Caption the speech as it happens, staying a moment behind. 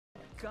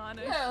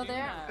Hello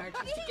there, I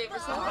just gave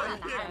yourself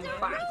and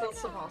back with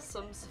some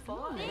awesome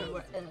fun.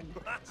 And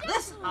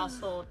this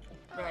household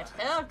right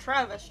here,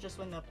 Travis just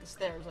went up the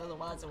stairs,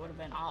 otherwise it would have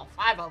been all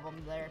 5 of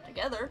them there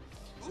together.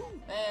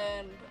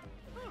 And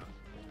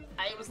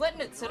I was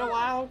letting it sit a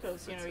while,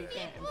 because, you know, you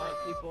can't invite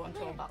people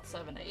until about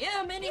 7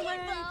 a.m. anyway.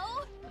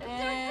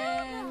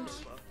 And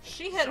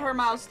she hit her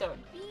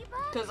milestone,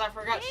 because I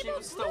forgot she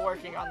was still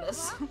working on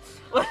this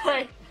when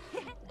I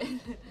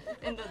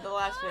ended the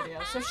last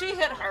video. So she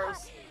hit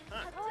hers.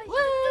 Woo!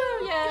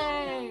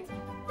 Yay!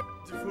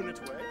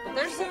 But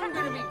they're soon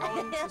going to be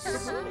going to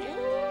school,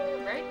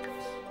 right?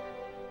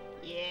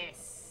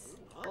 Yes.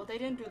 Well, they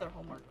didn't do their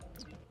homework.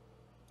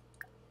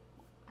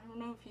 I don't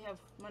know if you have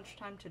much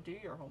time to do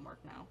your homework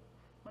now.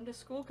 When does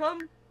school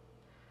come?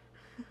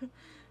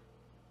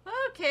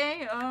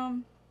 Okay,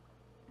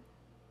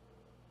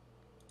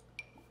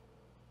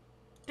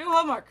 do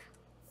homework.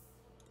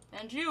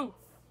 And you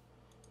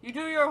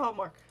do your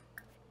homework.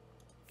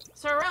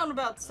 So around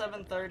about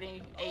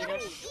 7:30,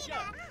 8ish,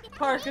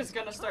 Park is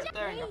gonna start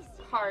throwing a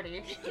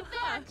party.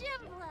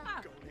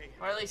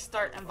 Or at least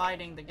start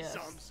inviting the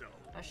guests,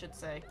 I should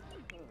say.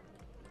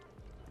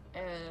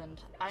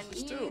 And I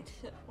need...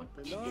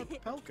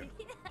 Oh,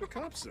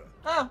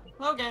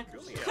 okay.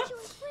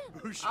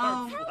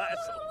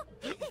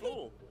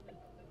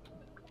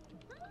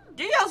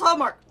 Do you guys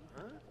homework?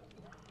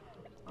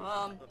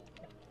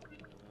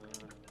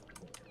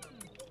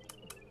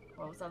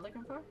 What was I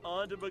looking for?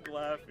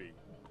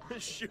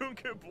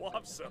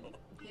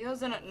 He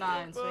goes in at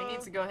 9, so he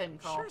needs to go ahead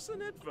and call.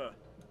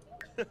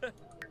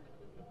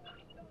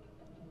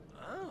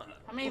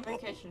 How many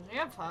vacations? You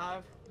have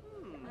 5.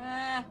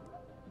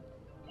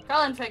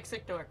 Call in fake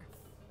sick dork.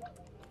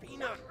 He's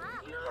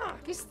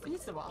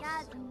the boss.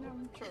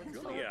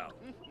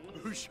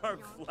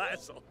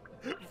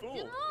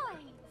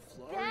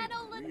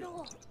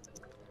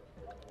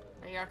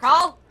 Are you gonna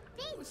call?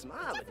 Do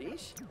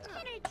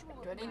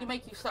I need to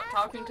make you stop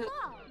talking to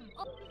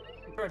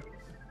the...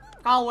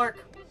 Call work.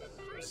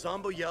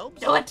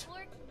 Do it!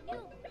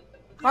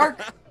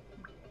 Mark!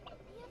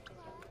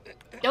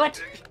 Do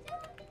it!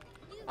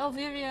 Oh,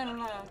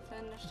 Vivian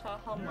finished her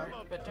homework,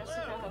 but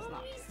Jessica has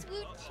not.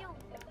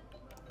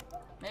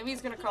 Maybe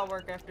he's gonna call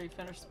work after he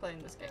finishes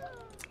playing this game.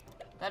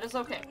 That is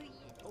okay.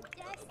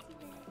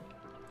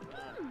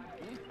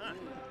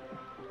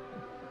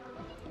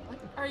 What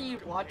are you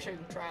watching,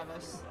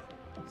 Travis?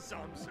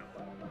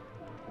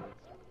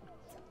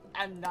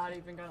 I'm not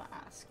even gonna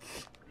ask.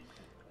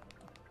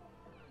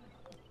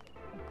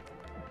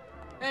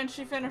 And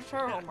she finished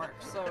her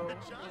homework, so, you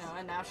know,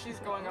 and now she's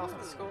going off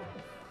to school.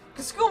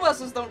 Because school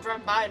buses don't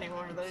drive by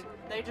anymore,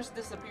 they just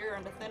disappear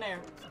into thin air.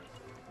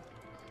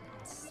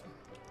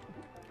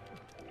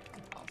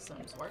 All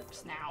Sims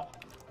works now.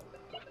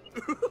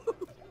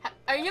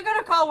 Are you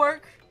gonna call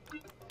work?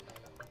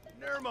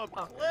 Oh,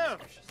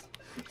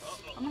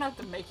 I'm gonna have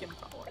to make him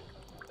call work.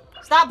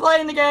 Stop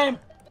playing the game!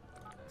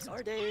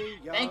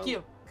 Thank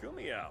you.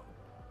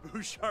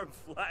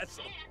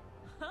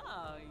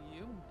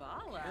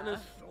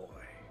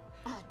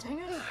 Oh, dang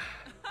it.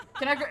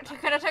 Can I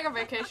take a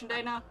vacation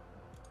day now?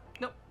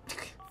 Nope.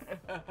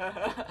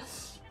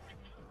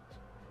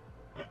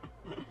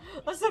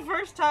 That's the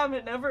first time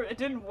it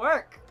didn't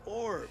work.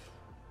 Orb.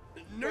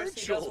 Nurse,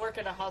 he does work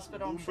at a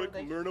hospital. I'm sure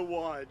they learn to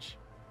watch.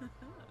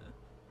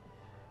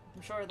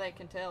 I'm sure they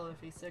can tell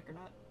if he's sick or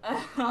not.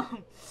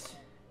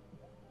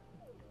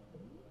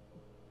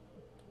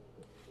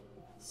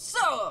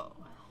 So,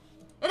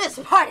 it is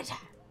party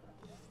time.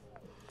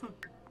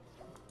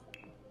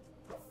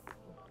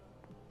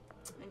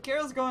 And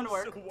Kira's going to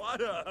work.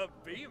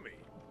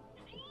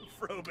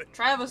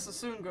 Travis is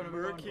soon going to be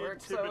going to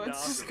work, so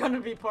it's just going to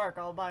be Park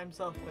all by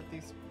himself with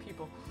these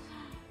people.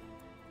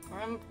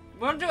 I'm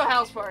going to do a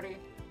house party.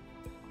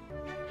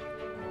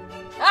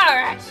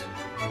 Alright!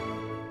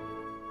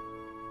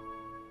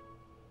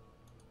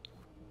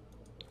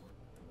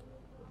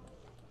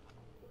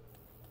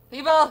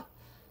 People,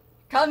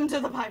 come to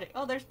the party.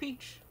 Oh, there's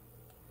Peach.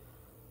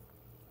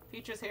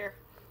 Peach is here.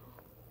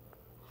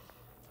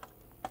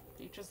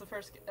 Peach is the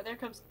first. There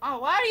comes. Oh,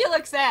 why do you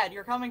look sad?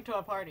 You're coming to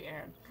a party,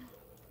 Aaron.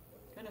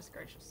 Goodness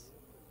gracious.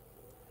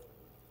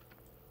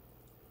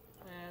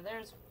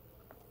 There's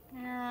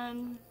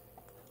Aaron.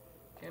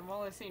 Okay, I've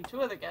only seen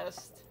 2 of the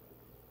guests.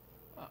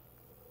 Oh.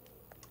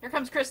 Here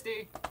comes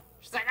Christy.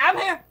 She's like, I'm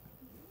here!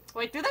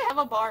 Wait, do they have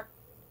a bar?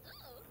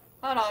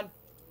 Hold on.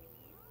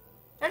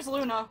 There's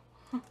Luna.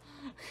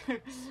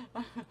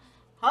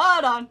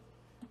 Hold on.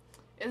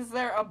 Is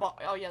there a bar?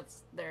 Oh,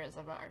 yes, there is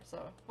a bar,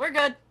 so we're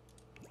good.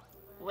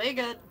 We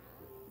good.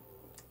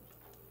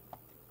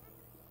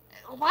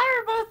 Why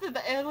are both of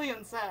the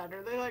aliens sad?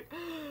 Are they like,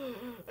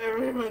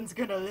 everyone's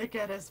gonna look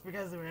at us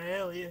because we're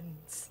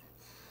aliens?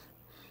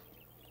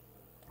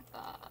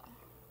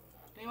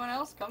 Anyone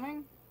else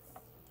coming?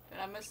 Did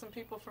I miss some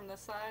people from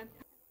this side?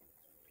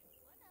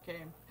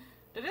 Okay.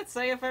 Did it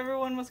say if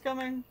everyone was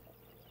coming?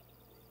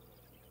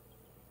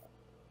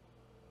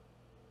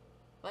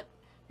 What?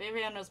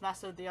 Baby Anna's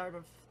mastered the art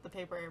of the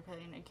paper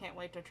airplane and can't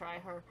wait to try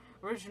her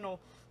original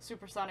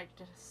supersonic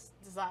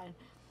design.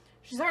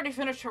 She's already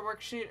finished her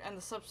worksheet and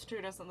the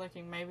substitute isn't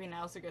looking. Maybe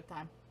now's a good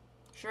time.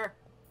 Sure.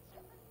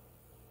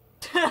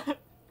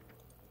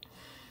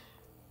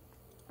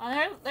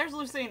 There's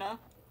Lucina.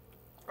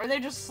 Are they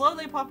just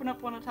slowly popping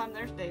up one at a time?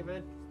 There's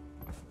David.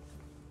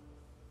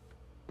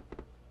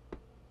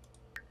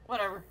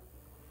 Whatever.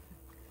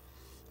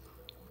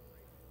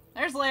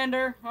 There's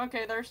Lander.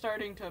 Okay, they're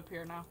starting to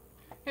appear now.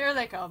 Here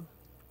they come.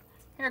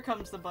 Here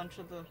comes the bunch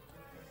of the...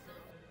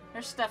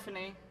 There's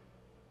Stephanie.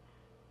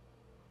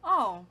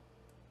 Oh.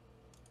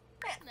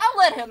 I'll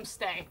let him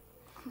stay.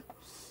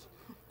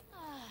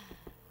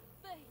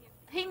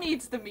 He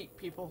needs to meet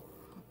people.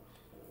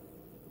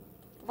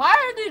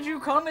 Why did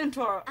you come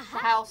into our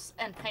house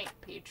and paint,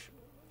 Peach?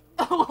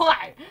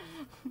 Why?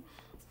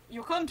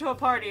 You come to a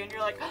party and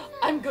you're like,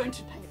 I'm going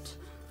to paint.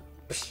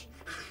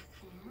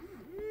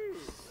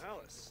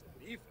 Alice,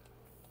 Eva.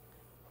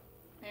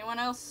 Anyone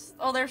else?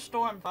 Oh, there's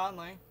Storm,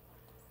 finally.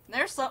 And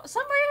there's somebody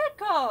did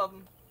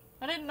come.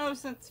 I didn't know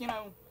since, you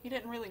know, he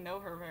didn't really know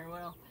her very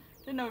well.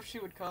 Didn't know if she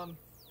would come.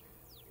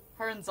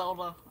 Her and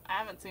Zelda. I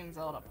haven't seen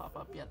Zelda pop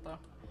up yet, though.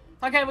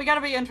 Okay, we gotta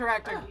be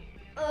interacting.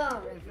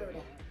 Oh.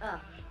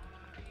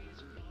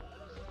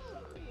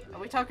 Are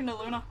we talking to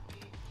Luna?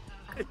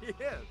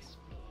 Yes.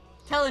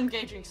 Tell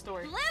engaging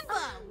story.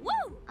 Limba!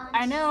 Woo!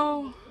 I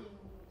know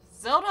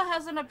Zelda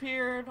hasn't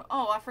appeared.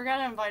 Oh, I forgot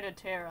I invited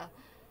Terra.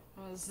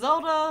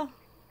 Zelda.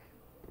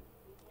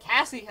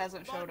 Cassie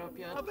hasn't showed up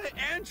yet.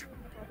 Andrew.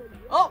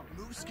 Oh!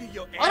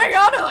 What are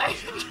y'all doing?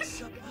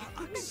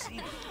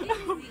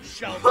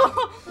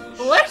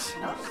 What?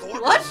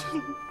 What?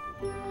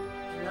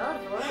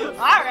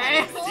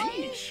 Alright.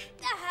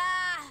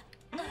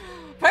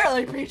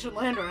 Apparently Peach and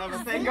Lander have a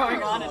thing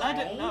going on and I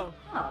didn't know.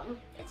 Oh,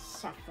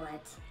 it's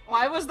chocolate.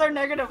 Why was there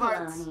negative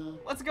arts?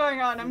 What's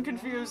going on? I'm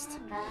confused.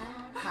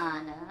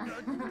 Hana.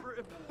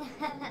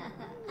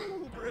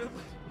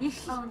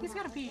 He's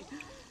gotta pee.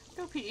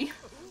 Go pee.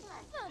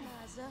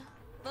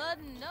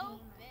 No.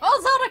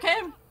 Oh, Zelda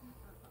came!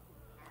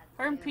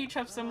 Her and Peach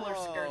have similar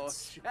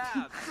skirts.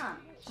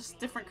 Just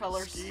different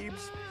colors.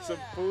 Skeebs,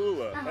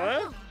 Sapula,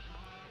 huh?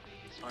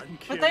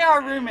 But they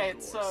are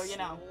roommates, so, you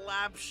know.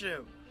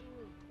 Slapshim.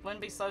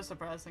 Wouldn't be so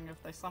surprising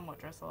if they somewhat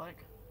dress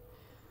alike.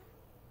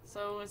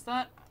 So, is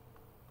that...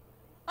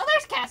 Oh,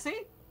 there's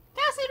Cassie!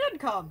 Cassie did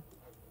come!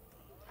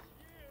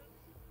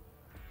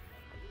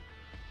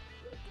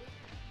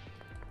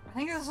 I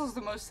think this was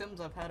the most Sims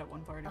I've had at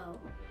one party. Oh.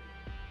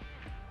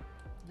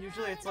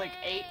 Usually it's like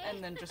 8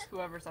 and then just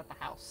whoever's at the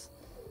house.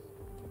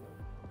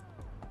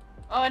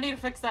 Oh, I need to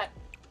fix that.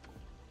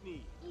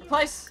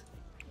 Replace!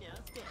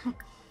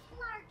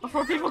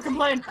 Before people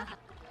complain.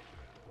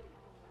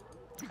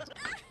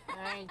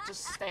 I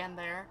just stand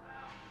there.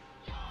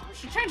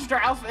 She changed her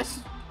outfit.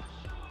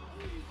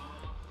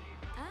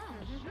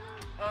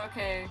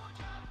 Okay.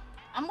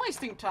 I'm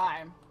wasting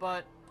time,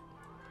 but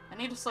I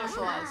need to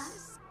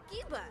socialize.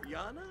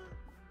 Yana?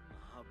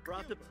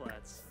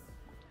 Brataplatz.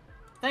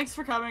 Thanks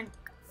for coming.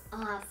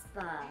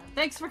 Ospa.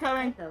 Thanks for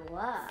coming. The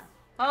what?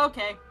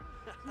 Okay.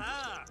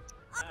 I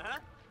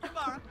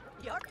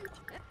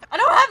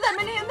don't have that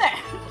many in there.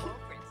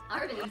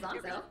 Already these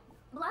songs though.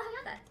 Well, I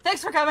have that.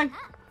 Thanks for coming.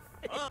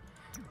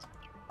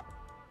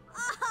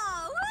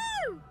 Oh,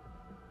 woo!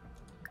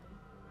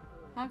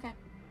 Okay.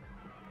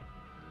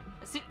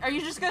 See, are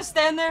you just gonna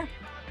stand there?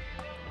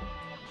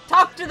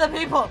 Talk to the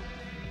people.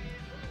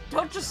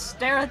 Don't just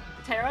stare at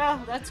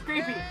Terra. That's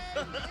creepy.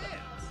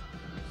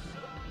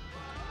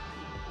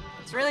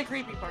 It's really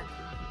creepy part.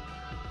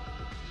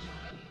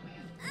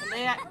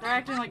 They're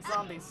acting like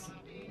zombies.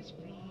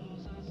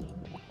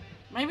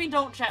 Maybe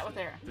don't chat with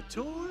Aaron.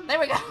 There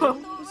we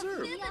go.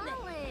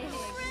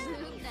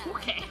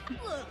 Okay.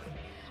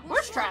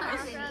 Where's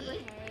Travis?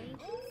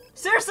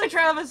 Seriously,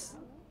 Travis?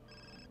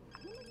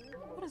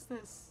 What is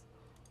this?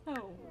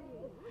 No.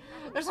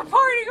 There's a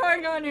party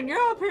going on and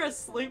you're up here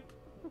asleep.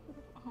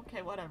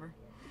 Okay, whatever.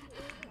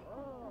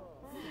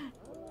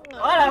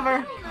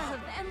 Whatever.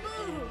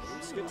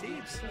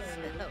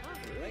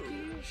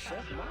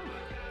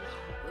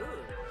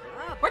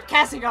 Where'd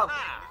Cassie go?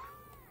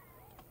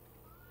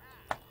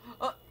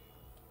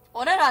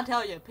 What did I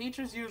tell you? Peach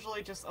is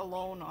usually just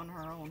alone on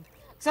her own.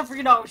 Except for,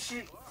 you know,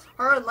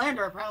 her and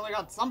Lander apparently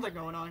got something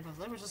going on because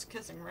they were just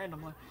kissing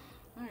randomly.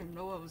 I don't even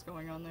know what was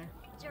going on there.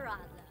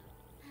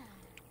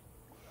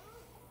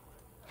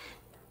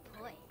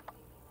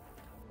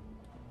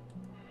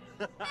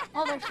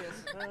 Oh, there she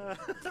is.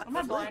 Am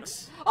I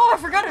blind? Oh, I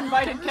forgot I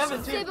invited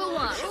Kevin too.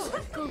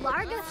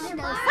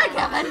 Hi,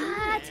 Kevin.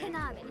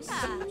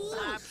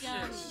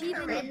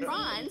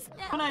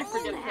 When I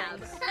forget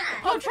things.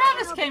 Oh,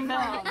 Travis came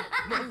down.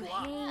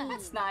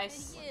 That's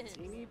nice.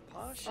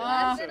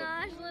 Why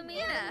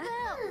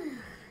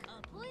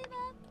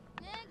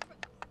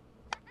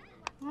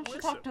don't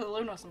you talk to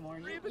Luna some more?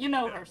 You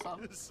know her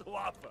some.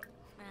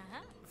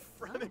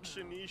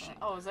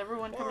 Oh, is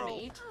everyone coming to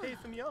eat?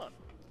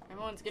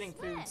 Everyone's getting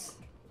foods.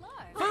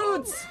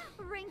 Foods!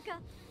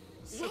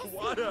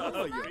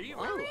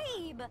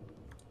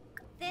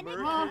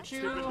 Won't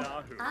you?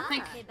 I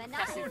think there's,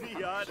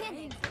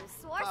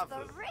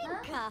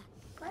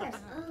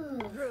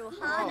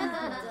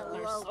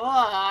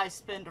 I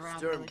spinned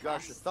around really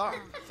fast.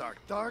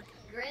 Dark.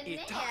 Grenade.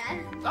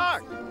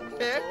 Dark.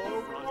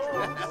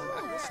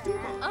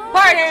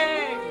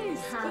 Party!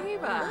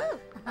 Skiba.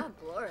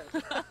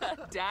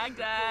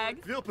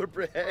 Dag.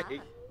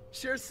 Vilperbreg.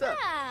 Shirsa.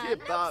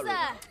 Gibaru.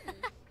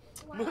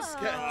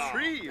 Muscat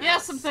tree. Yeah,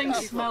 some things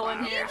smell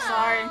in here.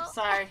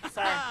 Sorry.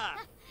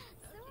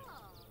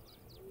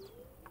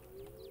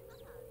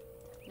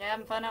 You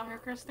having fun out here,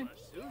 Kristen?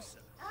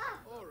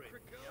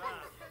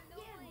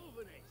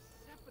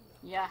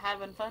 Yeah,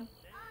 having fun?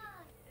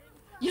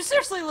 You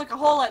seriously look a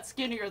whole lot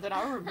skinnier than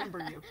I remember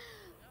you.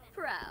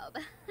 Proud.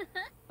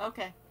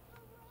 Okay.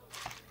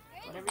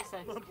 Whatever you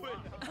say.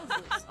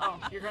 Oh,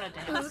 you're gonna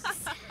dance.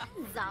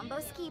 Zombo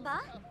skiba.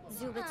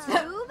 Zuba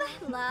tube.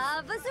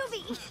 Lava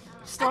zubi.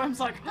 Storm's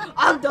like,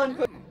 I'm done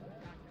cooking.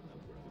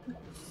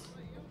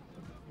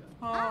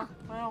 Oh,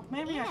 well,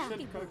 maybe I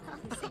should cook.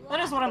 That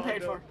is what I'm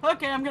paid for.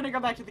 Okay, I'm gonna go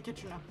back to the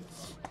kitchen now.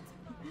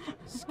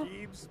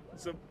 Skeebs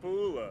some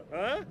foola,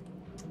 huh?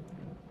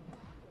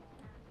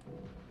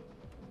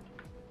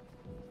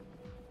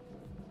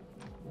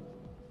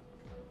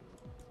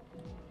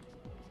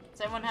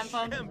 Is everyone having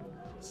fun?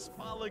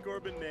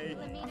 Spalagorbanay.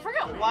 I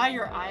forgot why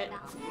your eye.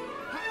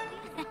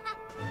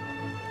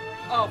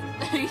 Oh,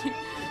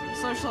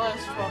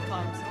 socialized 12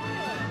 times.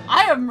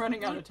 I am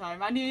running out of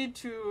time. I need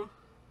to.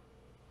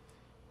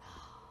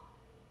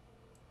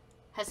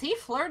 Has he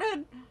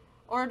flirted?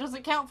 Or does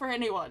it count for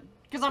anyone?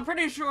 Because I'm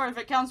pretty sure if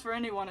it counts for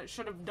anyone, it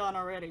should have done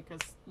already, because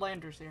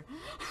Lander's here.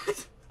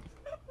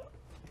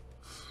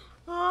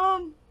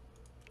 The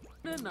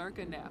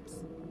narca naps.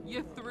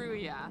 You threw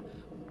ya.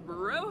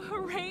 Bro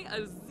hooray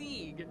a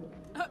zeeg.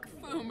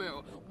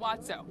 Fumu.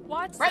 Watso.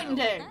 Brighton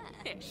Day.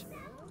 Fish.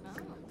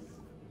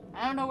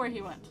 I don't know where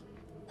he went.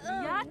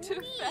 Ya to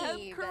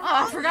feb Oh,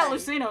 I forgot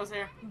Lucino's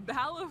here.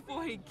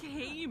 Balafoy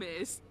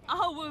Camus.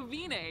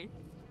 Awavine.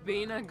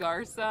 Vena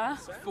Garza.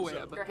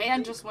 Fwib. Your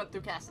hand just went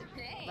through Cassie.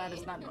 That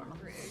is not normal.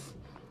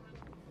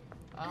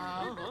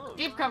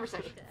 Deep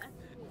conversation.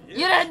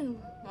 You didn't!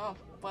 Oh,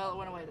 well, it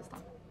went away this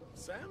time.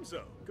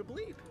 Samzo.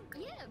 Kableep.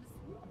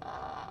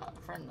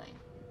 Friendly.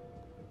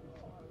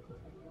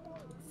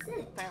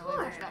 Apparently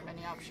there's not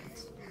many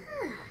options.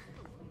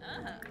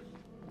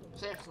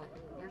 Seriously,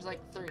 there's like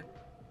 3.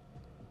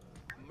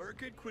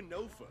 Merkid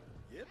Quinofa.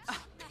 Yips.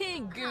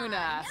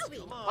 Pinguna.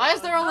 Why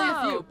is there only a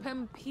Oh, few?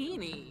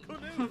 Pimpini.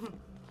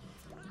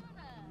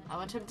 I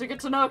want him to get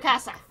to know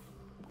Casa.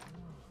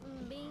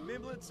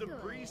 Miblet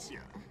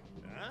Sabricia.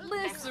 Huh?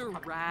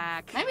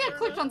 Lisserac. Maybe I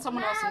clicked on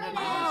someone else and didn't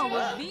Oh,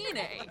 notice.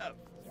 Wavine.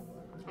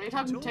 Are you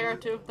talking to Tara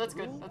too? That's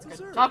good. That's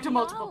good. Talk to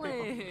multiple people.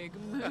 Yalik.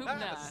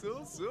 Mubna.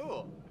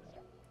 Sul.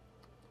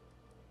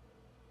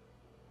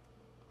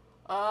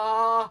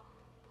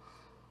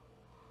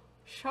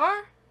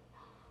 Sure.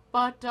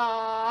 But,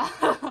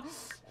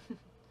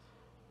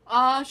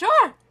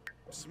 sure.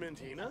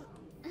 Smintina.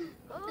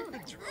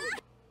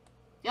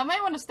 Y'all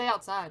may want to stay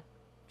outside.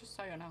 Just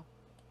so you know.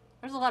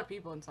 There's a lot of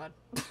people inside.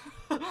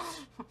 A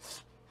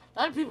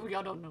lot of people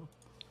y'all don't know.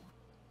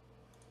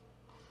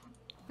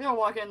 They'll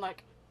walk in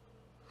like,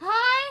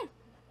 hi!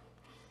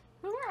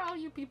 Who are all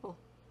you people?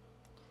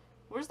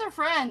 Where's their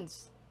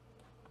friends?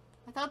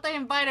 I thought they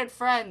invited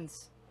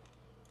friends.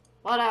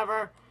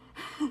 Whatever.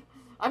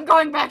 I'm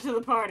going back to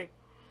the party.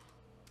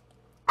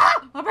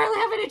 Ah! I barely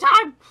have any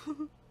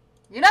time!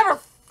 You never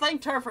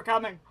thanked her for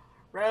coming.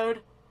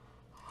 Rude.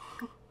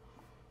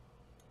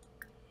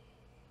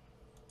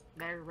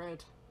 Very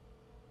rude.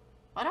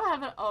 Why do I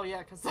have it? Oh yeah,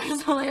 because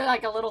there's only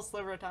like a little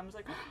sliver of time. It's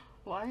like,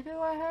 why do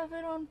I have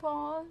it on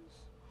pause?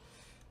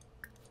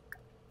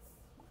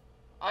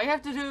 All you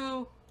have to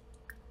do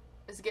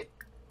is get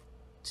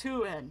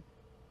 2 in.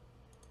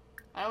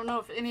 I don't know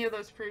if any of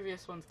those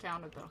previous ones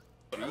counted though.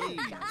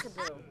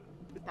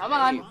 Come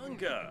on.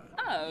 Manga.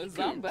 Oh,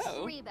 Zombo.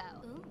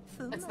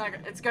 It's not.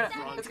 It's gonna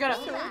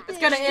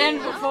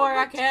end before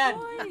I can.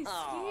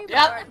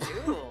 Yep.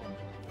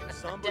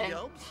 Samba Dang.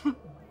 Yelps.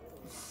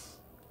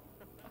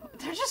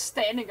 They're just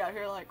standing out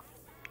here like,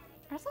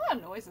 there's a lot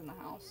of noise in the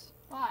house.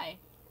 Why?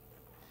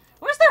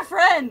 Where's their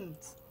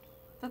friends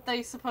that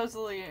they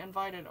supposedly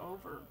invited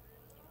over?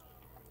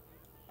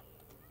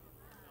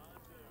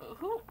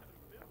 Who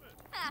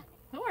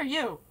are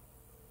you?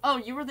 Oh,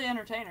 you were the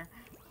entertainer.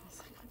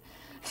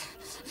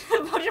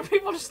 A bunch of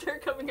people just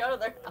start coming out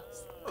of their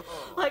house.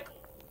 Like,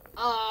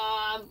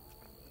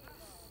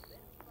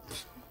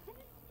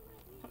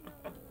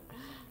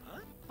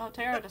 Oh,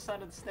 Tara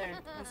decided to stay,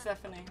 and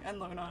Stephanie, and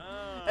Luna.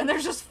 And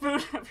there's just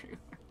food everywhere.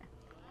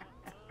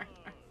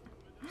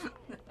 Cool.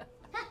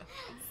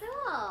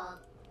 Oh,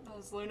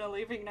 is Luna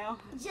leaving now?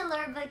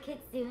 Jalurba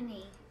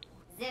Kitsuni.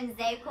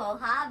 Zimze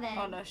Kolhaven.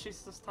 Oh no,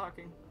 she's just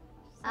talking.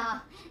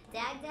 Oh,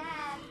 Dag.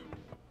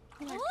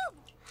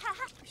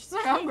 She's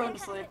like, I'm going to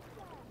sleep.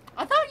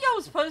 I thought y'all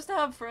was supposed to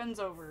have friends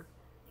over.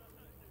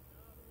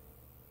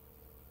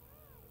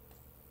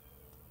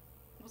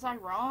 Was I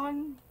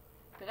wrong?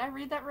 Did I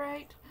read that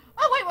right?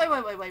 Oh,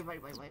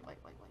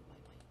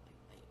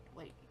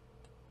 wait.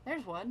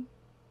 There's one.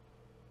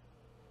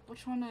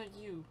 Which one are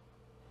you?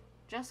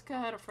 Jessica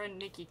had a friend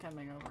Nikki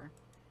coming over.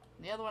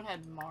 The other one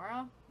had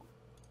Mara.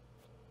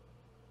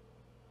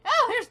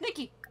 Oh, here's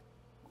Nikki!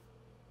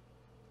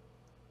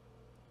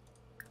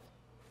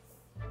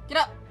 Get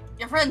up!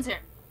 Your friend's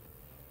here!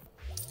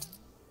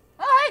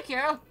 Oh, hey,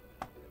 Carol!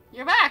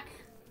 You're back!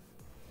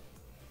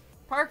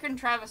 Park and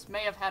Travis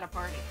may have had a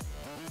party.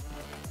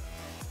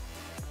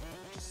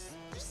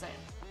 Just saying.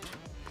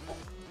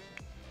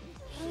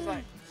 She's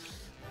like...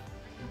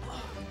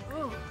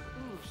 Ooh.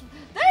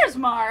 There's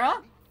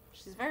Mara!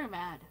 She's very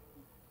mad.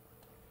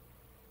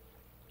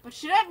 But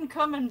she didn't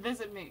come and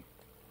visit me.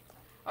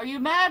 Are you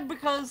mad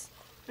because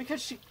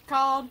she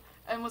called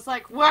and was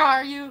like, where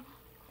are you?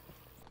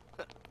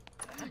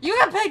 You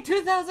got paid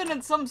 2,000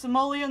 and some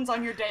simoleons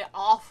on your day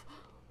off.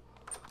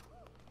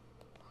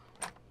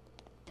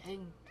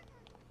 Dang.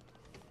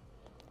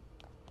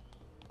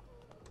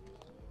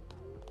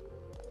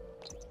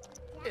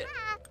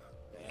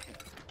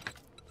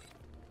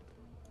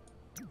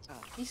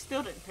 He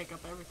still didn't pick up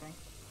everything.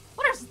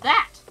 What is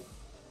that?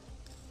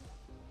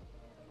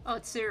 Oh,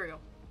 it's cereal.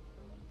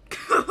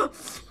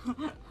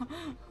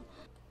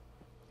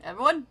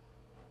 Everyone?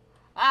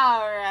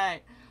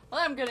 Alright.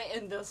 Well, I'm gonna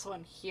end this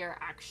one here,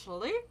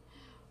 actually.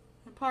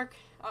 Park.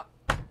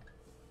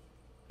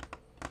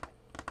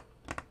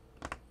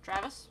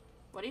 Travis,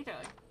 what are you doing?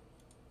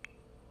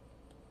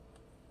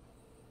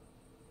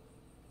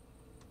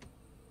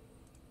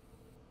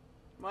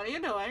 What are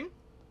you doing?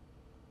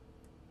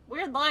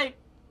 Weird light.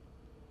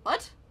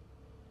 What?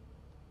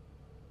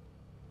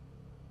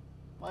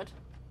 What?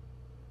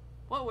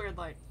 What weird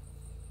light?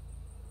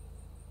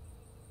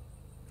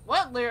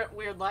 What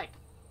weird light?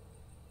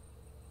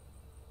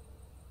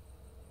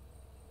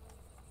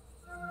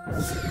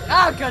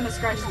 Oh, goodness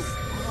gracious.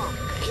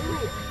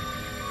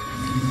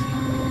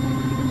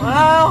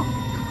 Well,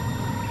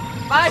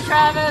 bye,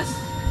 Travis.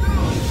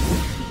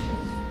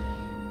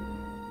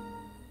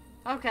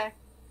 Okay.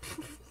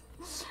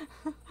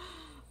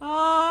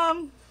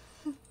 Well,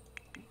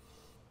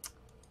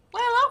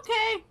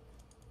 okay.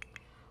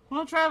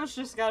 Well, Travis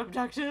just got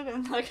abducted,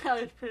 and like I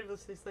had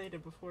previously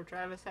stated before,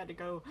 Travis had to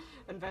go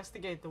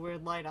investigate the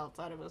weird light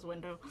outside of his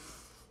window.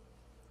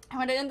 I'm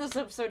gonna end this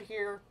episode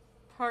here.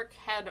 Park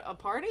had a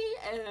party,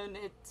 and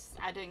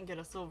I didn't get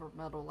a silver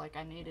medal like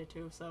I needed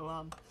to,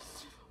 so,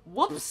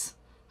 whoops!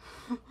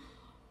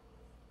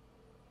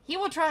 He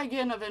will try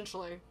again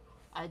eventually.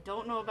 I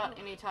don't know about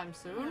anytime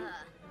soon.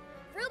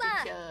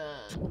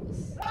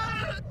 Because...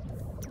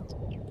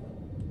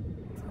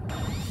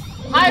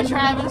 Hi,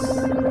 Travis!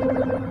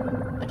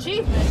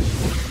 Achievement!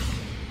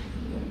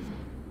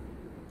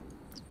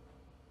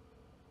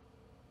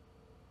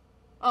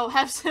 Oh,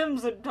 have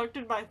Sims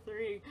abducted by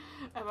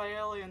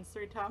aliens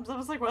 3 times. I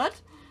was like,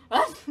 what?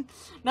 What?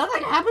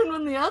 Nothing happened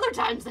when the other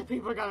times that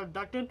people got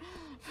abducted.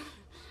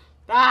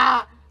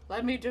 Ah!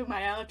 Let me do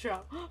my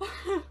outro.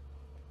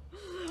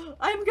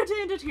 I'm going to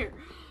end it here.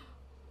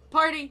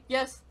 Party,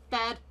 yes,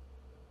 bad.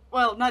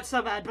 Well, not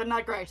so bad, but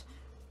not great.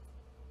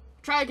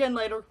 Try again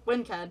later.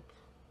 WinCAD.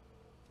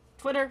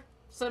 Twitter,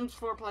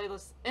 Sims4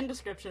 playlist in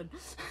description.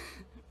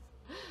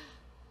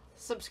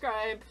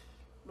 Subscribe,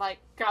 like,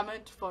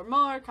 comment for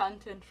more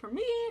content from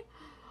me.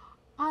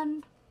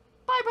 And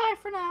bye-bye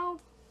for now.